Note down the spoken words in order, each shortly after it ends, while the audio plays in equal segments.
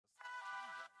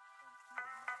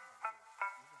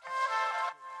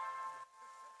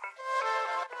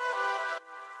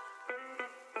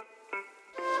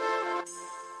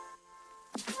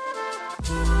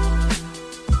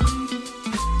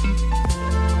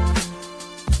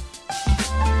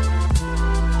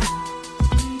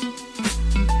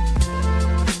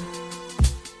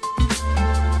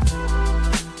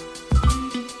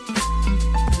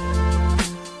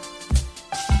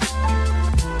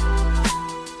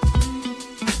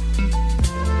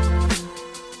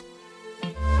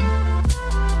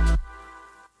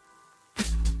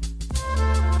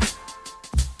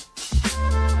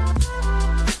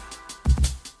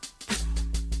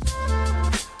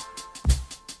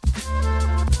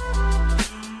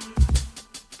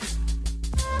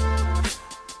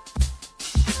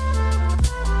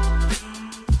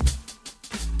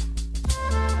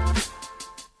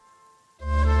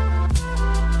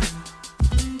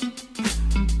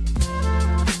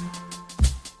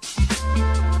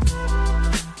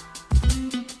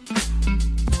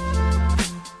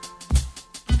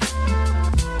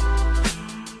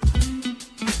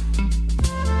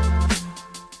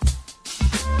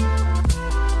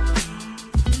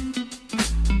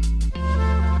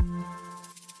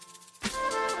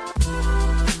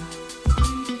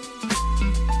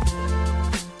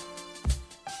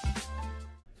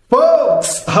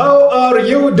How are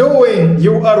you doing?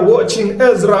 You are watching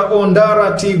Ezra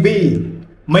ONDARA TV.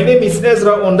 My name is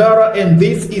Ezra ONDARA and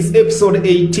this is episode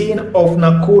 18 of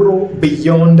Nakuru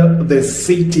Beyond the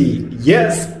City.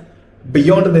 Yes,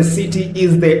 Beyond the City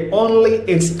is the only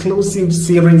exclusive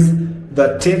series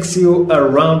that takes you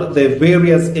around the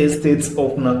various estates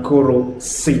of Nakuru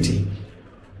City.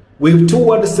 We've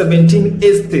toured 17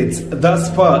 estates thus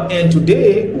far, and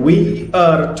today we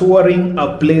are touring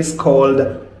a place called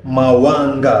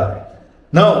Mawanga.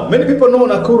 Now, many people know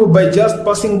Nakuru by just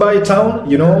passing by town.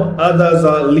 Others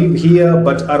live here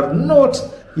but are not,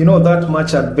 that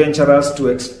much adventurous to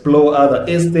explore other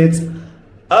estates.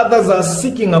 Others are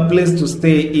seeking a place to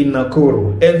stay in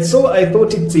Nakuru. And so I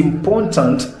thought it's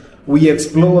important we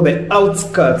explore the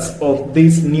outskirts of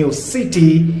this new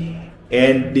city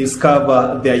and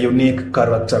discover their unique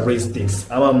characteristics.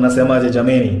 Ama mnasemaje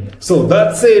jameni? So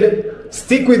that said,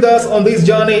 stick with us on this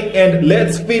journey and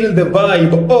let's feel the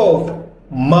vibe of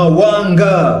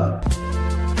Mawanga.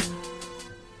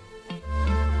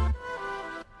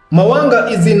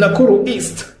 Mawanga is in Nakuru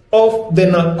East off the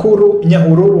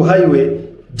Nakuru-Nyahururu Highway,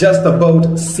 just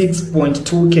about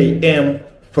 6.2 km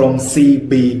from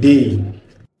CBD.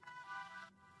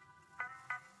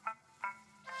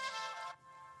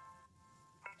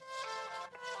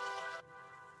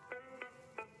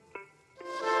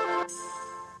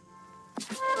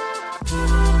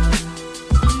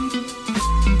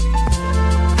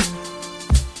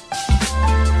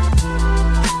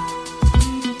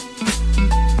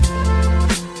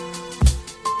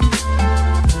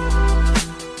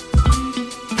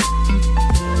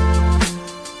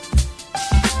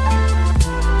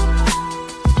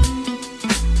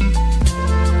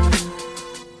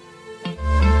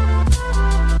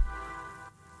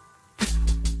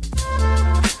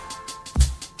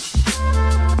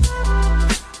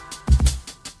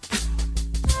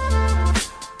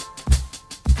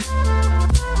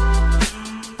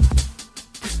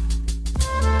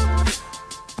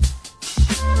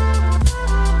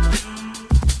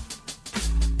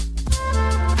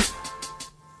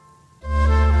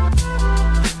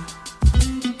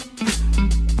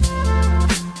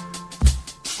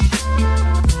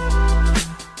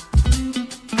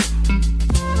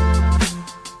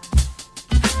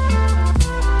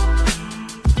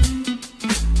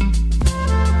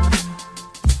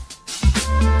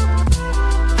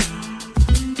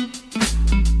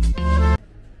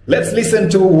 Let's listen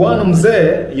to one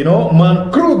mzee,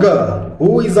 Man Kruger,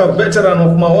 who is a veteran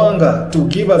of Mawanga, to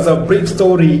give us a brief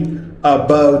story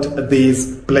about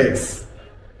this place.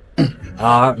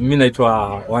 Mimi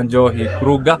naitwa Wanjohi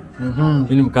Kruger.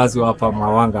 Mimi ni mkazi wa hapa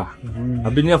Mawanga.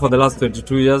 I've been here for the last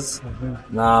 22 years.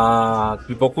 Na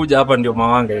tulipokuja hapa ndio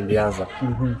Mawanga ilianza.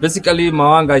 Basically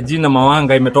Mawanga, jina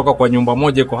Mawanga imetoka kwa nyumba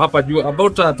moja iko hapa juu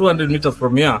about 200 meters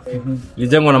from here.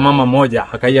 Ilijengwa na mama moja,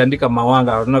 akaiandika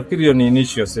Mawanga. Nafikiri hiyo ni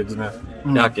initial jina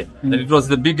yake. And it was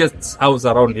the biggest house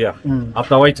around here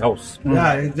after White House.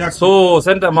 Yeah, exactly. So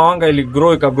center Mawanga ili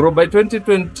grow by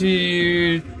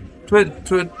 2002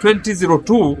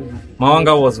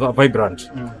 Mawanga was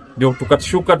vibrant. Ndio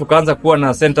tukashuka tukaanza kuwa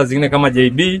na center zingine kama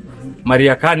JB,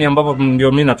 Mariakani ambapo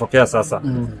ndio mimi natokea sasa.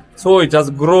 So it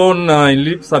has grown in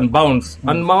leaps and bounds.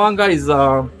 And Mawanga is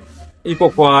iko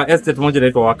kwa estate moja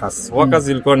inaitwa Workers. Workers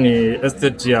ilikuwa ni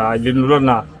estate ya ilinunuliwa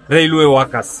na Railway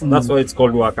Workers. That's why it's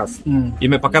called Workers.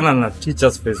 Imepakana na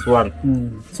Teachers Phase 1.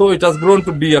 So it has grown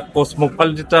to be a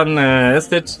cosmopolitan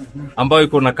estate ambayo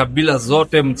iko na kabila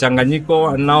zote mchanganyiko,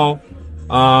 and now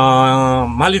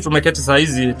Mali tumeketi saa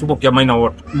hizi tupo Kiamaina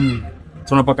ward.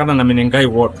 Tunapakana na Menengai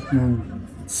ward.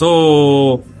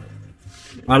 So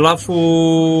alafu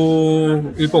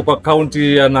iko kwa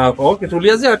county na okay,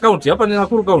 tulianzia county hapa ni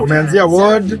Nakuru county.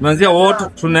 Tumeanzia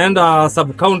ward, tunaenda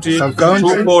sub county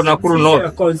tuko Nakuru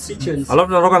North. Alafu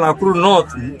tunatoka Nakuru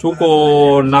North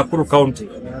tuko Nakuru county.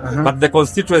 But the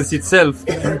constituency itself,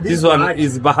 this one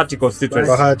is Bahati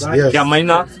constituency. Yes.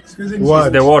 Kiamaina is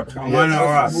the ward.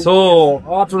 So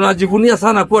tunajivunia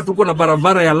sana kuwa tuko na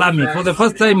barabara ya lami for the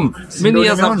first time many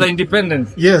years after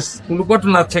independence. Yes. Tulikuwa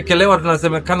tunachekelewa,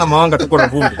 tunasemekana Mawanga tuko na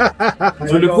vumbi.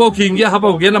 Tulikuwa ukiingia hapa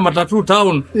ukienda Matatu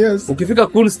town, ukifika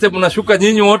Kunstep unashuka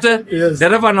nyinyi wote,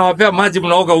 dereva anawapea maji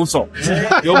mnaoga uso.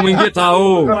 Yo mwingie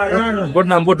tao.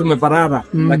 Mbona ambapo tumeparara.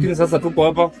 Lakini sasa tuko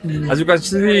hapa. As you can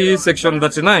see section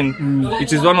 39,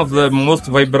 it is one of the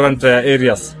most vibrant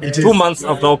areas. 2 months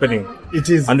after opening. It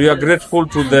is. And we are grateful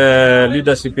to the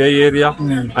leadership area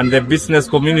and the business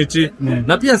community.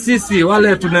 Na pia sisi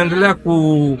wale tunaendelea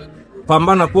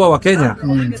kupambana kuwa wa Kenya,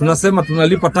 tunasema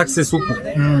tunalipa taxes huku.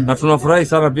 Na tunafurahi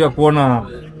sana pia kuona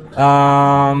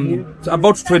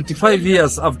about 25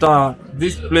 years after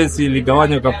this place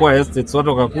iligawanywa ikakuwa estates, watu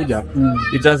wakakuja,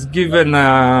 it has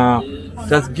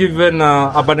given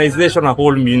urbanization a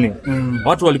whole meaning.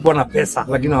 Watu walikuwa na pesa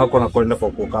lakini hawakuwa na kwenda kwa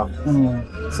kukaa.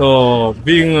 So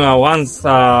being once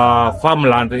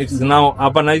farmland, it is now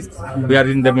urbanized. We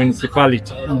are in the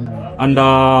municipality. And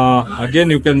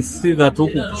again you can see that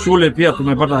shule pia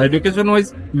tumepata education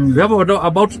wise. We have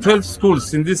about 12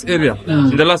 schools in this area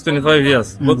in the last 25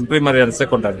 years, both primary and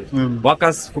secondary.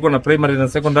 Workers tuko na primary and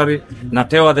secondary, na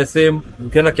Tewa the same,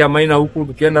 ukienda Kiamaina huku,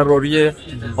 ukienda Rorie,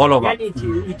 all over.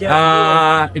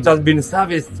 It has been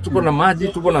serviced, tuko na maji,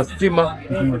 tuko na stima.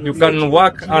 You can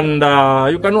work and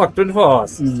you can work 24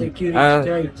 hours.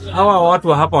 Hawa watu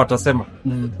hapa watasema,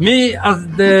 me as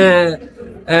the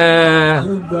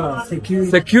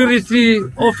security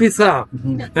officer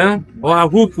wa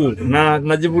huku, na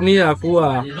najivunia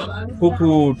kuwa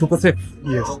huku tuko safe.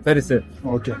 Yes. Very safe.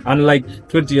 Okay. Unlike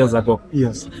 20 years ago.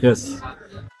 Yes. Yes.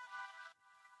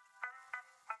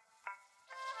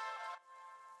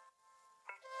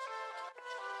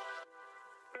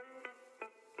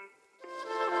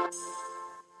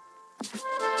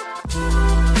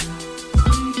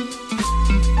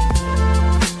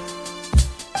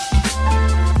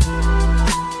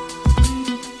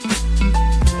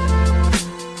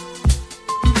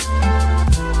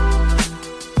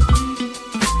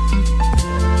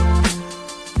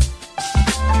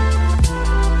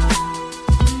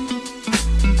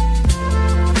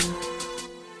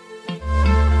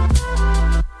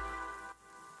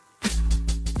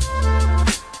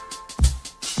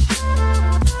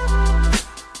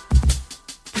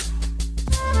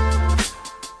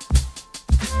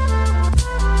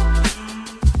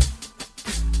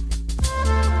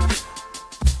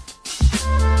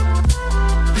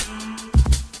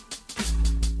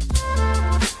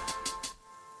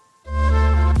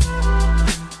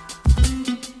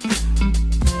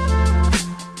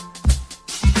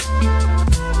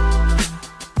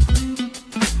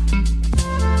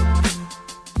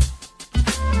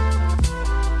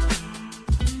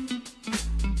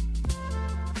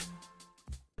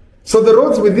 So the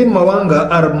roads within Mawanga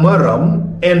are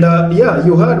Maram, and yeah,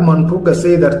 you heard Manpuga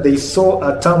say that they saw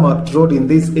a tarmacked road in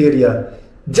this area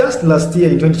just last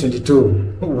year in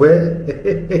 2022.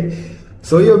 Where?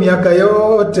 So hiyo miaka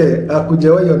yote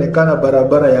hakujawahi onekana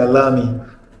barabara ya lami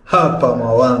hapa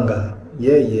Mawanga.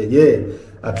 Yeah.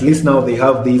 At least now they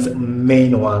have this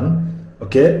main one.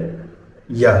 Okay?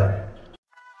 Yeah.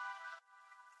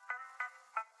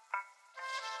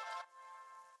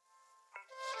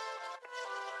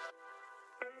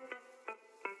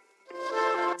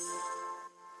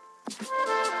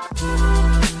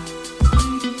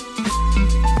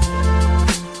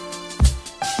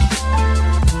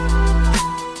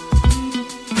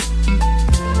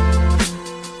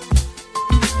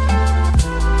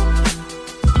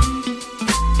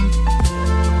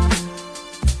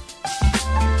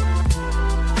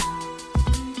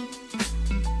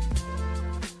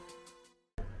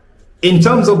 In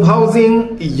terms of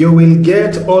housing, you will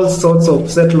get all sorts of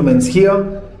settlements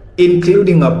here,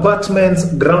 including apartments,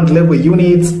 ground level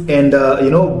units, and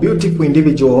beautiful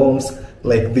individual homes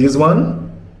like this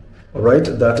one. All right,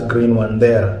 that green one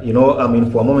there.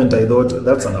 For a moment I thought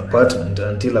that's an apartment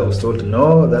until I was told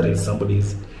no, that is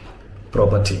somebody's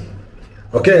property.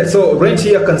 Okay, so rent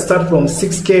here can start from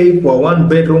 6K for a 1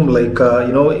 bedroom, like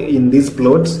in this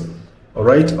plot. All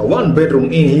right, a 1 bedroom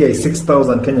in here is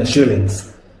 6,000 Kenya shillings.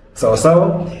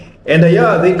 And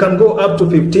yeah, they can go up to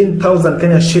 15,000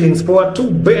 Kenya shillings for a 2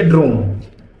 bedroom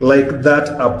like that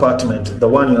apartment, the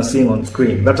one you're seeing on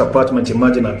screen. That apartment,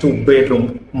 imagine a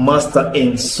 2-bedroom master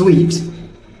en suite,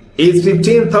 is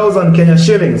 15,000 Kenya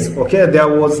shillings. Okay, there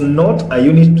was not a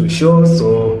unit to show,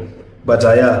 so, but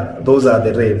yeah, those are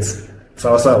the rates.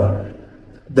 Sawa sawa.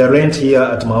 The rent here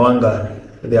at Mawanga,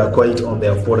 they are quite on the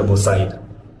affordable side.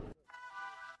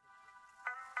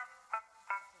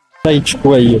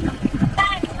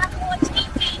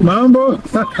 Mambo.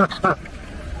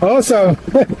 Awesome.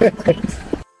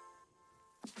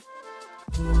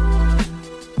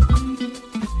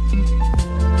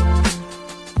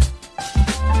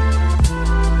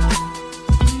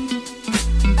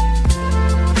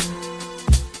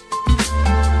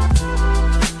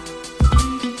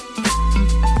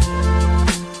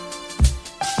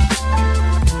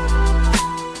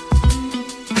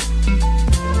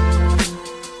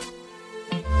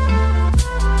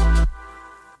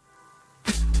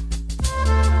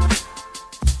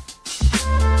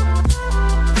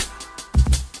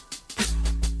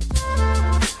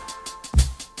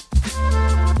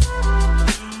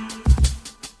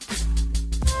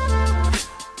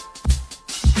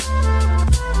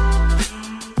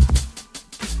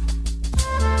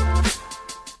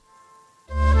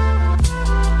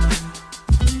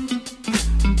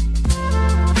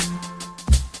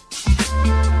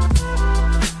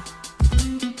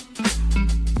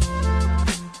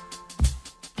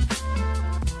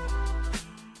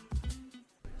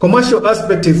 Commercial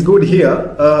aspect is good here.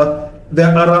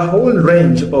 There are a whole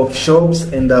range of shops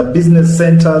and business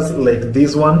centers like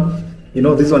this one. You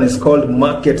know, this one is called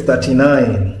Market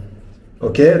 39.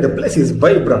 Okay, the place is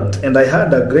vibrant and I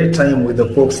had a great time with the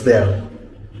folks there.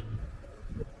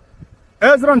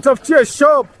 Ezra nitafutie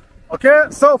shop. Okay,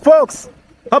 so folks,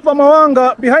 hapa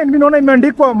Mawanga, behind me naona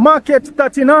imeandikwa Market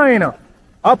 39.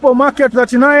 Hapo Market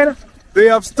 39, they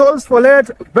have stalls for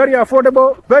let, very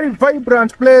affordable, very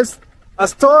vibrant place. A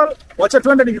stall, wacha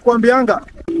tuende nikikwambianga.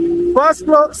 First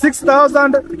floor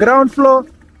 6,000, ground floor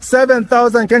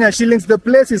 7,000 Kenya shillings. The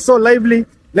place is so lively.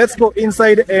 Let's go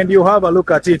inside and you have a look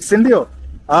at it. Sindio?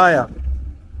 Aya.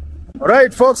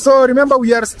 Alright folks, so remember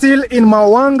we are still in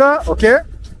Mawanga, okay?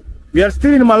 We are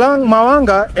still in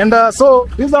Mawanga, and so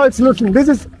this is how it's looking. This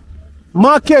is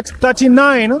Market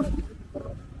 39.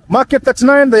 Market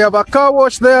 39, they have a car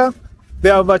wash there. They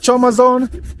have a choma zone.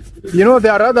 You know,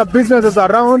 there are other businesses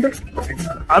around.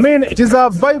 I mean, it is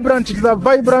a vibrant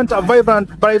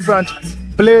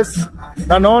place.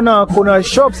 Na naona kuna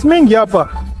shops mingi hapa.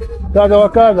 Kadha wa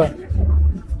kadha.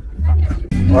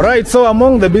 Alright, so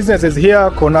among the businesses here,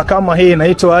 kuna kama hii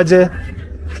inaitwa aje?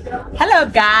 Hello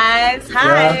guys,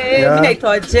 hi. Mimi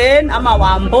naitwa Jane ama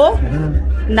Wambo.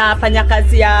 Nafanya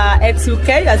kazi ya XUK,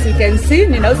 as you can see.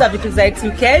 Ninauza vitu za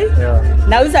XUK.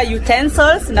 Nauza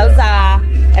utensils, nauza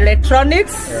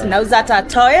electronics, nauza hata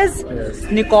toys.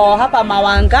 Niko hapa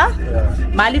Mawanga.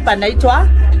 Mahali panaitwa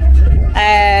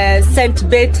St.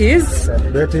 Betty's.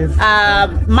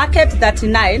 Market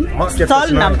 39,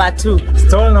 stall number 2.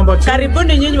 Stall number 2.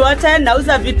 Karibuni nyinyi wote,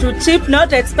 nauza vitu cheap,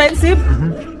 not expensive.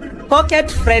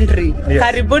 Pocket friendly. Yes.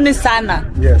 Karibuni sana.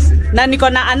 Yes. Na niko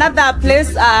na another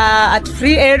place at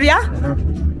free area.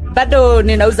 Bado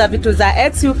ninauza vitu za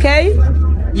XUK,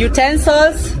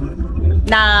 utensils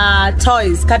na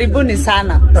toys. Karibuni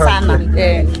sana. Sana.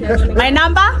 My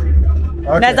number?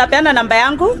 Okay. Naweza peana namba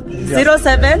yangu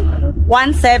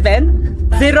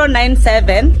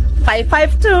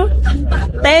 0717097552.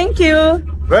 Thank you.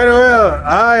 Very well.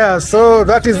 Aya, so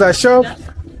that is the shop.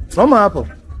 Mama hapo.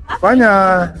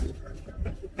 Fanya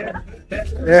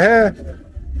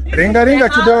ringa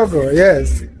kidogo.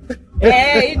 Yes.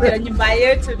 Hii ndio nyumba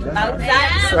yetu tunauza.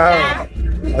 Sawa.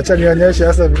 Acha nionyeshe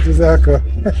sasa vitu zako.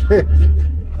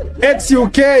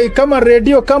 XUK kama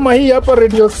radio kama hii hapa,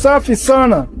 radio safi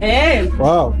sana.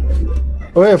 Wow.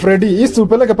 Wewe Freddy, hii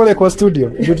tupeleke pale kwa studio.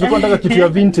 Ndio tulikuwa tunataka kitu ya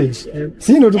vintage.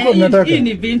 Si ndio tulikuwa tunataka. Hii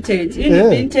ni vintage. Hii ni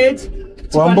vintage.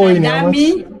 Wambo hii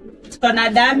ni Tuna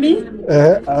dami,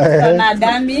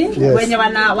 wenye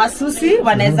wana wasusi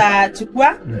wanaweza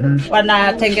chukua,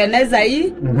 wanatengeneza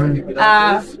hii.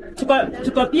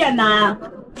 Tuko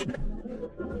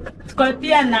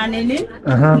pia na nini?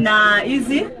 Na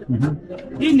hizi.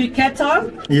 Hii ni kettle.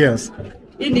 Yes.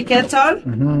 Hii ni kettle.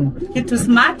 Kitu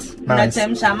smart.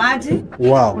 Unachemsha maji.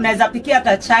 Wow. Unaweza pikia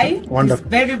hata chai. It's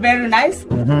very very nice.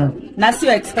 Na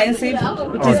sio expensive.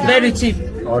 It is very cheap.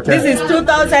 Okay. This is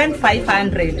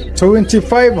 2,500.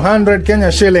 2,500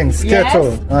 Kenya shillings. Yes.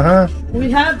 Kettle.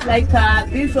 We have like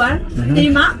this one,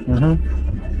 steamer.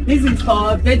 This is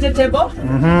for vegetable.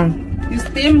 You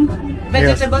steam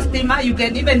vegetable steamer. You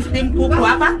can even steam kuku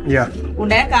hapa. Yeah.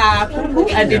 Unaweka kuku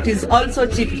and it is also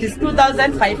cheap. It is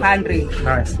 2,500.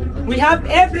 Nice. We have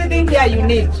everything here you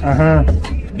need.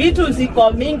 Vitu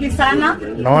ziko mingi sana.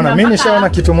 Naona mimi nishaona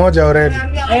kitu moja already.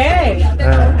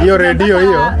 Hiyo radio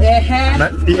hiyo.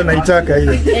 Hiyo naitaka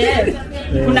hiyo.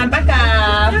 Kuna mpaka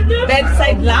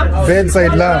bedside lamps.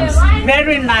 Bedside lamps.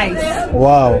 Very nice.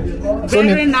 Wow.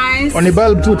 Very nice. On the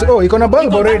bulb too. Oh, iko na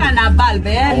bulb already. Iko na bulb.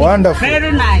 Wonderful.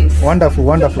 Very nice. Wonderful,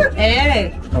 wonderful.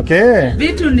 Okay.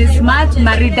 Vitu ni smart,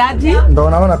 maridadi. Ndo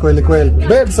naona kweli kweli.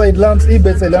 Bedside lamps, hii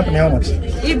bedside lamp ni how much?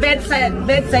 Hii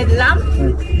bedside lamp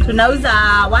tunauza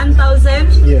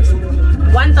 1000. Yes.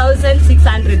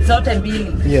 1600 zote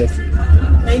mbili. Yes.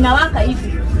 Na inawaka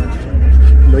hivi.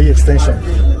 Ndio hii extension.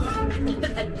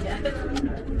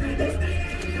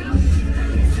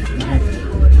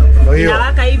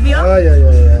 Inawaka hivyo.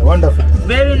 Yeah. Wonderful.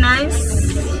 Very nice.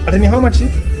 And how much?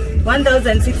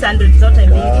 1600 zote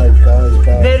mbili.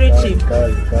 Very cheap.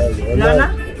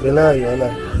 Naona? Wala.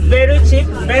 Very cheap,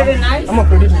 very nice. Ama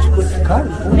credit chukua kali.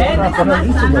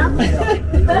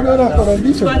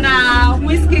 Kuna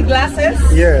whiskey glasses.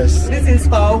 Yes. This is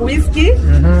for whiskey.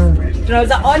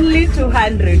 Tunauza only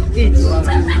 200 each.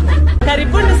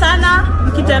 Karibuni sana,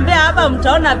 mkitembea hapa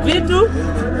mtaona vitu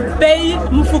bei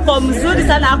mfuko mzuri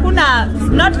sana. Hakuna,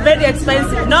 not very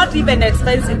expensive, not even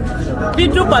expensive.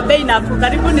 Vitu kwa bei nafuu.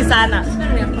 Karibuni sana.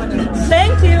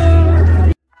 Thank you.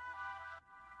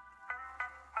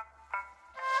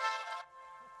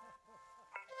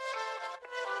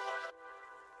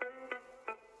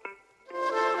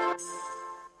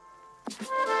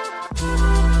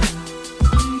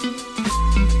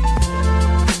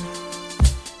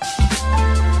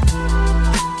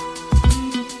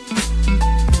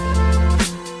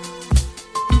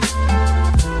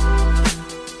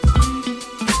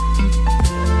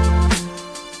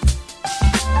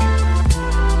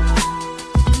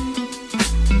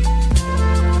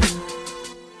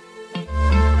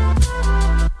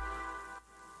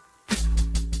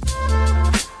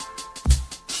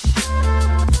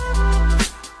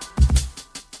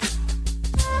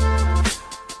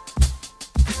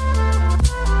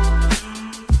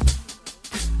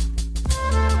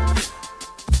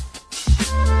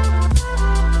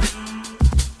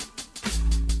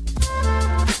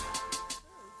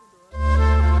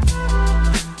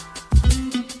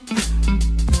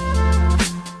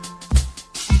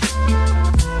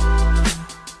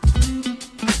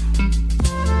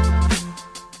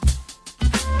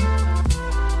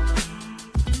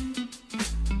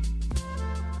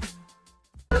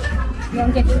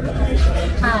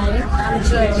 Hi, I'm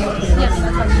Joy.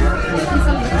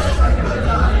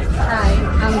 Hi,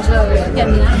 I'm Joy.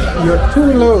 You're too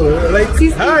low. Like,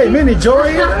 hi, mimi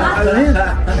Joy.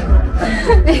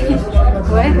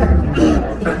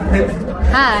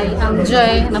 Hi, I'm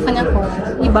Joy. Nafanya kwa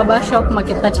Ibaba Shop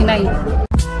Market 39.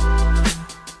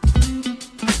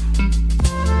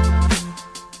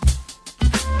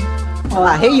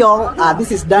 Hey y'all,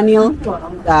 this is Daniel.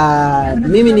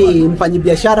 Mimi ni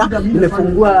mfanyibiashara,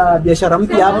 nimefungua biashara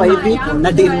mpya hapa hivi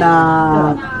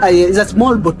na it's a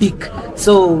small boutique.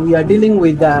 So we are dealing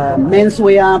with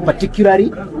menswear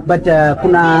particularly, but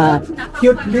kuna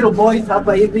cute little boys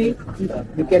hapa hivi.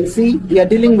 You can see we are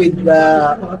dealing with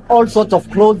all sorts of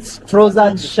clothes,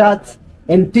 trousers, shirts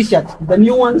and t-shirts. The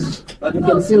new ones, you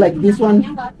can see like this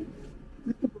one,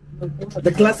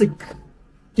 the classic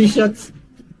t-shirts.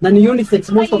 Na ni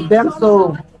unisex most of them,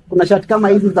 so kuna shirt kama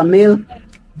hizi za male,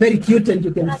 very cute, and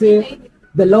you can see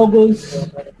the logos,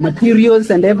 materials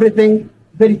and everything,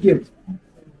 very cute.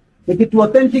 Ni kitu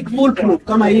authentic foolproof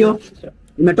kama hiyo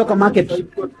imetoka market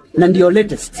na ndio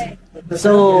latest.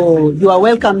 So you are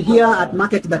welcome here at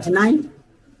Market 39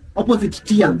 opposite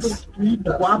Tians.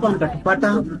 Tuko hapa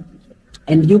mtatupata,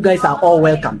 and you guys are all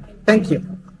welcome. Thank you.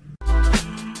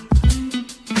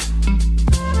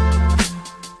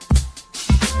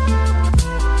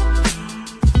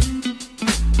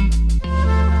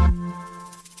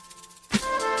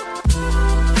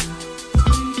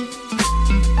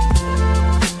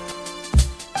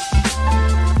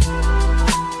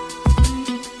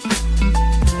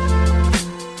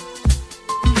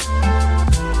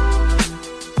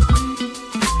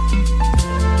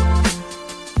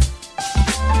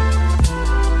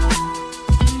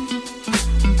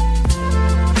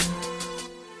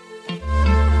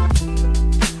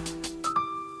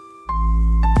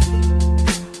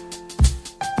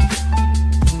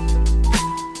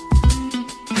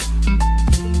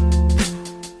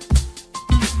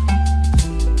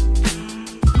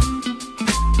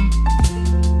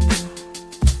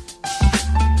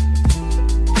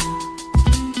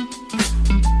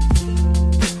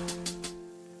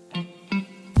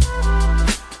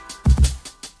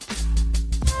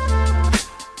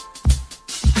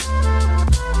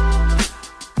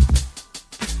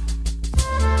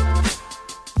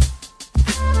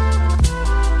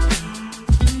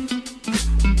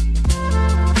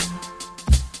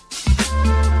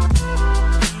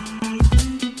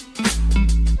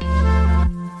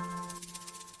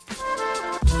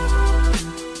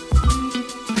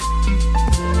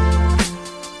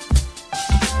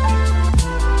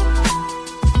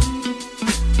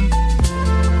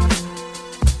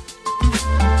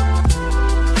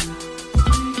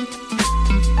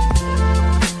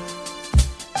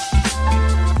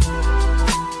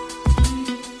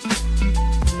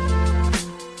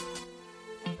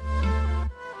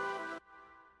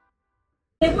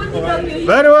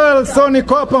 Very well, so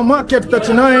niko hapa market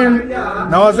 39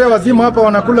 na wazee wazima hapa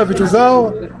wanakula vitu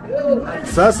zao.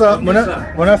 Sasa mwana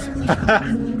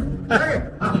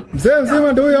mzee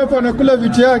mzima ndio huyo hapa anakula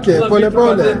vitu yake pole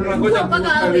pole.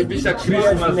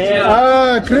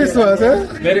 Christmas eh?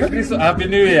 Merry Christmas, Happy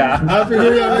New Year. Happy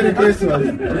New Year, Merry Christmas.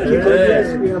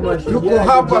 Tuko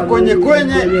hapa kwenye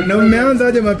na mmeanza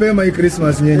aje mapema hii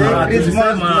Christmas nyenye? Christmas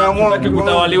tumeamua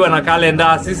kutawaliwa na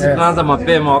kalenda. Sisi tunaanza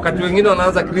mapema. Wakati wengine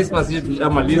wanaanza Christmas hii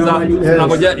tushamaliza.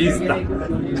 Tunangojea Easter.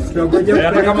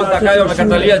 Hata kama Zakayo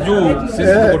amekatalia juu, sisi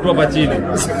tuko tu hapa chini.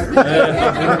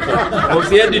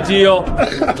 Usiedit hiyo.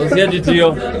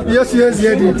 Yes,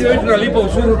 edit. Tunalipa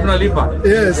ushuru tunalipa.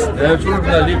 Yes. Ushuru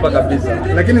tunalipa kabisa.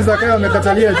 Lakini Zakayo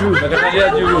amekatalia juu.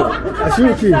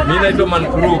 Ashuki. Mimi naitwa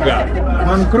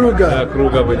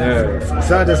Kruger mwenyewe.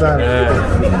 Asante sana.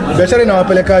 Biashara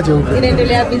inawapelekaje huko?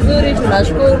 Inaendelea vizuri,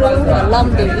 tunashukuru.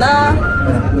 Alhamdulillah.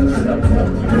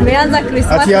 Tumeanza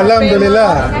Christmas. Ati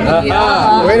alhamdulillah.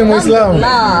 Wewe ni Muislamu?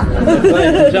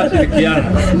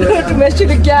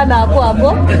 Tumeshirikiana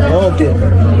hapo. Okay.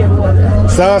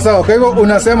 Sawa. Kwa hivyo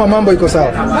unasema mambo iko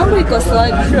sawa? Mambo iko sawa,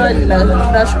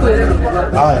 tunashukuru.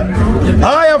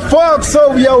 Haya folks, so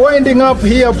we are winding up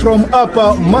here from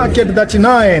Upper Market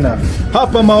 39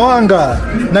 hapa Mawanga,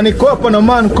 na niko hapa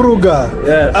na Kruger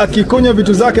akikunywa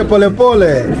vitu zake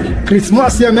polepole.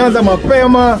 Christmas yameanza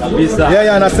mapema,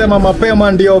 yeye anasema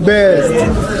mapema ndio best.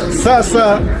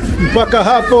 Sasa mpaka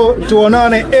hapo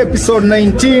tuonane episode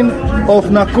 19 of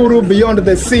Nakuru Beyond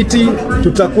the City.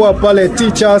 Tutakuwa pale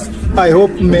Teachers. I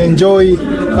hope mmeenjoy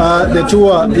the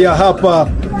tour ya hapa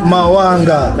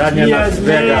Mawanga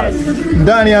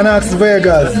ndani ya Las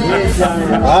Vegas.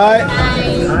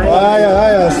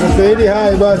 Haya, Saidi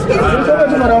hai basi. Msome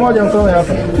tu mara moja msome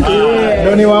hapa.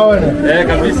 Ndio niwaone.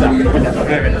 Kabisa.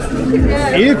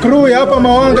 Hii crew ya hapa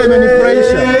Mawanga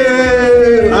imenifurahisha.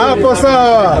 Hapo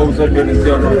sawa.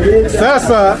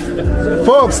 Sasa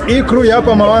folks, hii crew ya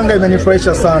hapa Mawanga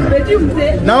imenifurahisha sana.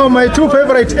 Now my two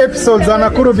favorite episodes are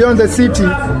Nakuru Beyond the City.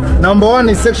 Number 1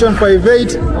 is Section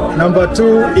 58. Number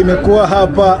 2 imekuwa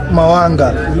hapa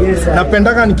Mawanga.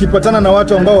 Napendaka nikipatana na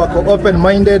watu ambao wako open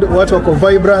minded, watu wako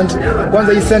vibrant.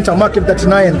 Kwanza hii Center Market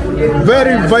 39,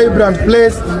 very vibrant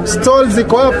place. Stalls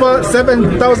ziko hapa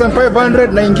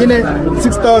 7,500 na ingine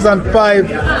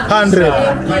 6,500.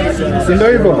 Si ndio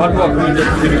hivyo?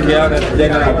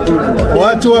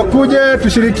 Watu wakuje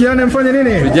tushirikiane, mfanye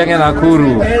nini? Tujenge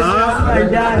Nakuru.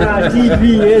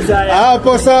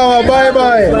 Hapo sawa, bye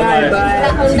bye.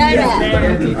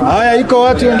 Haya, iko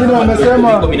watu wengine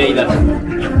wamesema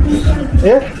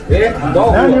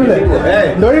nani yule?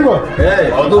 Ndio hivyo?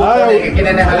 Haya,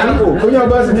 kunywa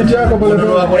basi jicho yako pole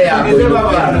pole.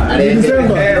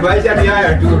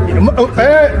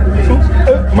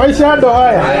 Maisha ndo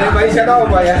haya.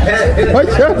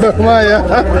 Maisha ndo haya.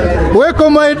 Weko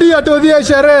maidia tudhie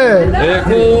sherehe.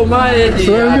 Weko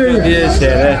maidia tudhie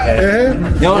sherehe.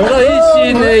 Nyondo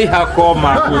ishi nei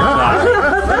hakoma kufa.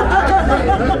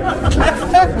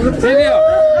 Sindio?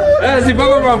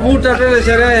 Sipago mafuta tele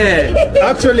sherehe.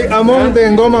 Actually, among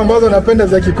the ngoma ambazo napenda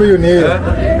za Kikuyu ni hiyo.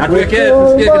 Atuwekee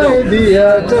tusikie kidogo.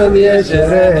 Maidia tudhie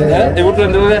sherehe. Hebu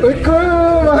tuendelee. Weko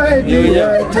maidia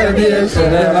tudhie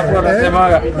sherehe. Hapo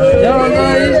anasemaga. Nyondo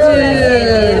ishi.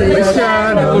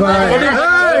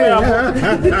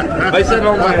 Maisha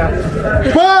ndo haya.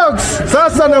 Folks,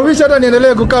 sasa na wish hata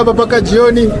niendelee kukaa hapa mpaka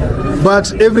jioni,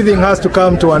 but everything has to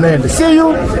come to an end. See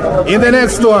you in the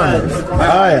next one.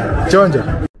 Haya, chonjo.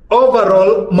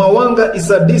 Overall, Mawanga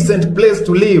is a decent place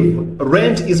to live.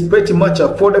 Rent is pretty much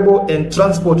affordable and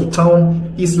transport to town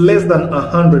is less than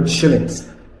 100 shillings.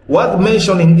 Worth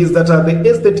mentioning is that the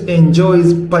estate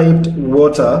enjoys piped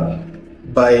water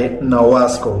by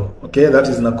Nawasco. Okay, that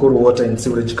is Nakuru Water and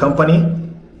Sewerage Company.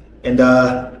 And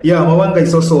Mawanga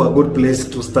is also a good place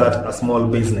to start a small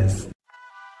business.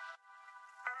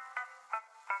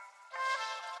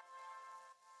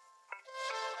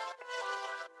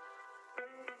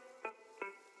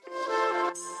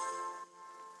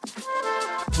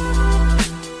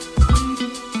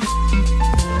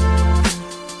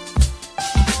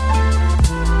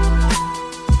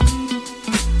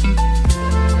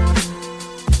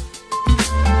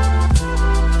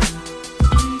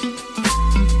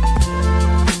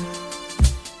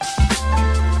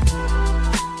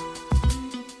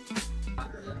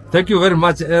 Thank you very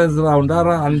much Ezra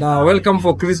ONDARA, and welcome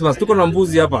for Christmas. Tuko na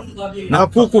mbuzi hapa na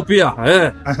kuku pia.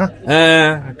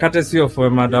 Courtesy of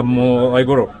Madam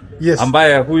Waiguru. Yes.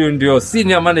 Ambaye huyu ndio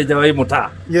senior manager wa hii mtaa.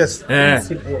 Yes.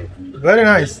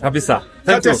 Very nice. Kabisa.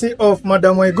 Courtesy of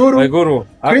Madam Waiguru.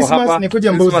 Christmas ni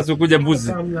kuja mbuzi. Christmas ukuje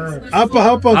mbuzi.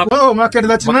 Hapa Market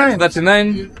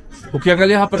 39.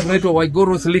 Ukiangalia hapa tunaitwa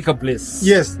Waiguru's Liquor Place.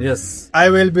 Yes. Yes. I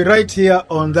will be right here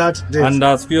on that day. And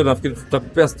sikio nafikiri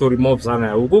tutakupea story mob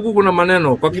sana. Huku kuna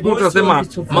maneno. Kwa Kikuyu tunasema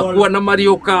makua na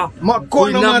marioka.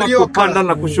 Makua na marioka. Kupanda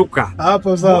na kushuka.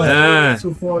 Hapo sawa.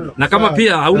 Na kama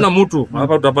pia hauna mtu,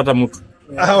 hapa utapata mtu.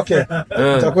 Okay.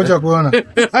 Utakuja kuona.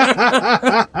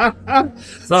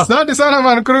 Asante sana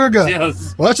man Kruger.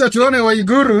 Yes. Wacha tuone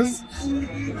Waiguru's,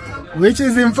 which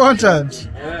is important.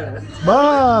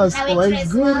 Bas,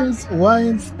 Waiguru's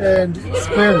wines and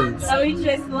spirits.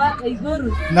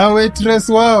 Na waitress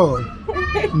wao.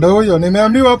 Ndo huyo,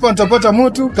 nimeambiwa hapa nitapata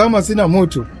mtu kama sina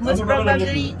mtu.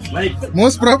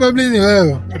 Most probably ni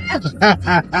wewe.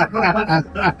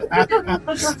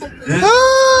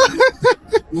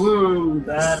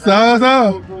 Sawa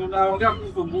sawa.